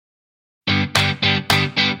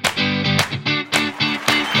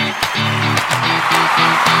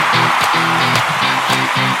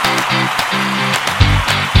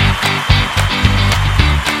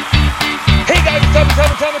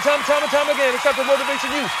It's time for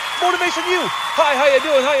Motivation You. Motivation You. Hi, how you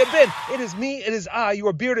doing? How you been? It is me. It is I,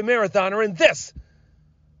 your bearded marathoner, and this,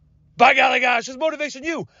 by golly gosh, is Motivation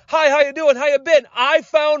You. Hi, how you doing? How you been? I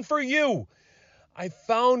found for you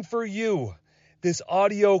this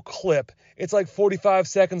audio clip. It's like 45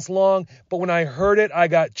 seconds long, but when I heard it, I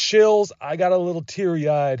got chills. I got a little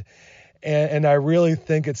teary-eyed. And I really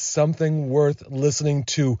think it's something worth listening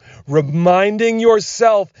to. Reminding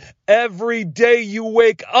yourself every day you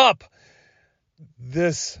wake up.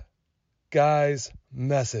 This guy's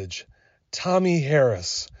message. Tommy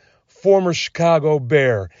Harris, former Chicago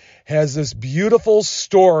Bear, has this beautiful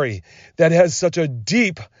story that has such a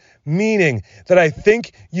deep meaning that I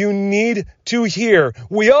think you need to hear.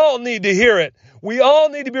 We all need to hear it. We all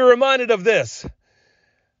need to be reminded of this.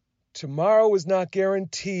 Tomorrow is not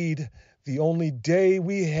guaranteed. The only day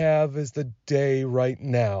we have is the day right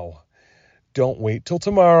now. Don't wait till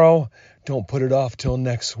tomorrow. Don't put it off till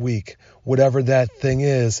next week. Whatever that thing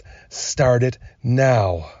is, start it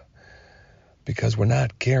now. Because we're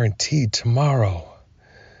not guaranteed tomorrow.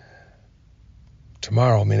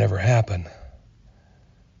 Tomorrow may never happen.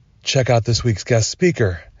 Check out this week's guest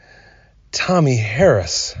speaker, Tommy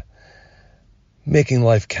Harris, Making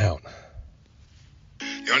Life Count.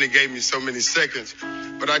 You only gave me so many seconds,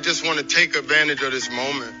 but I just want to take advantage of this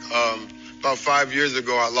moment. About 5 years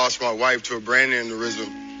ago, I lost my wife to a brain aneurysm,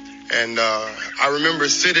 and I remember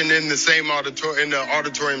sitting in the same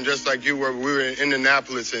auditorium just like you were. We were in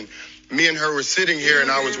Indianapolis, and me and her were sitting here, and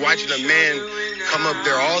I was watching a man come up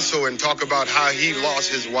there also and talk about how he lost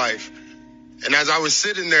his wife. And as I was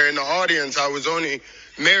sitting there in the audience, I was only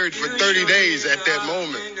married for 30 days at that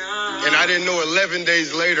moment, and I didn't know 11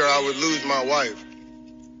 days later I would lose my wife.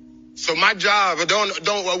 So my job, we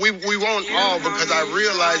won't all, because I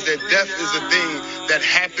realize that death is a thing that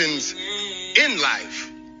happens in life.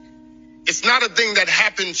 It's not a thing that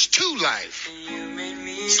happens to life.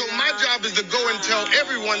 So my job is to go and tell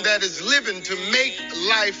everyone that is living to make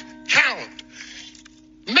life count.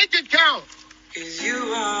 Make it count.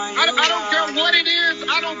 I don't care what it is.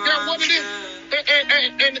 I don't care what it is.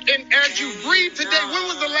 And as you breathe today, when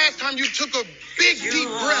was the last time you took a big, deep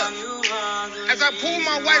breath? As I pulled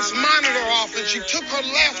my wife's monitor off and she took her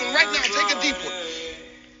last one, right now, take a deep one.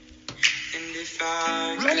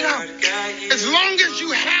 Right now. As long as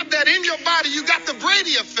you have that in your body, you got the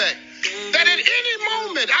Brady effect. That at any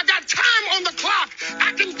moment, I got time on the clock.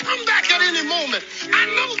 I can come back at any moment. I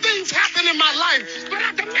know things happen in my life, but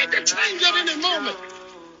I can make a change at any moment.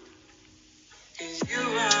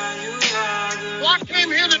 Well, I came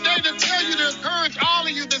here today to tell you to encourage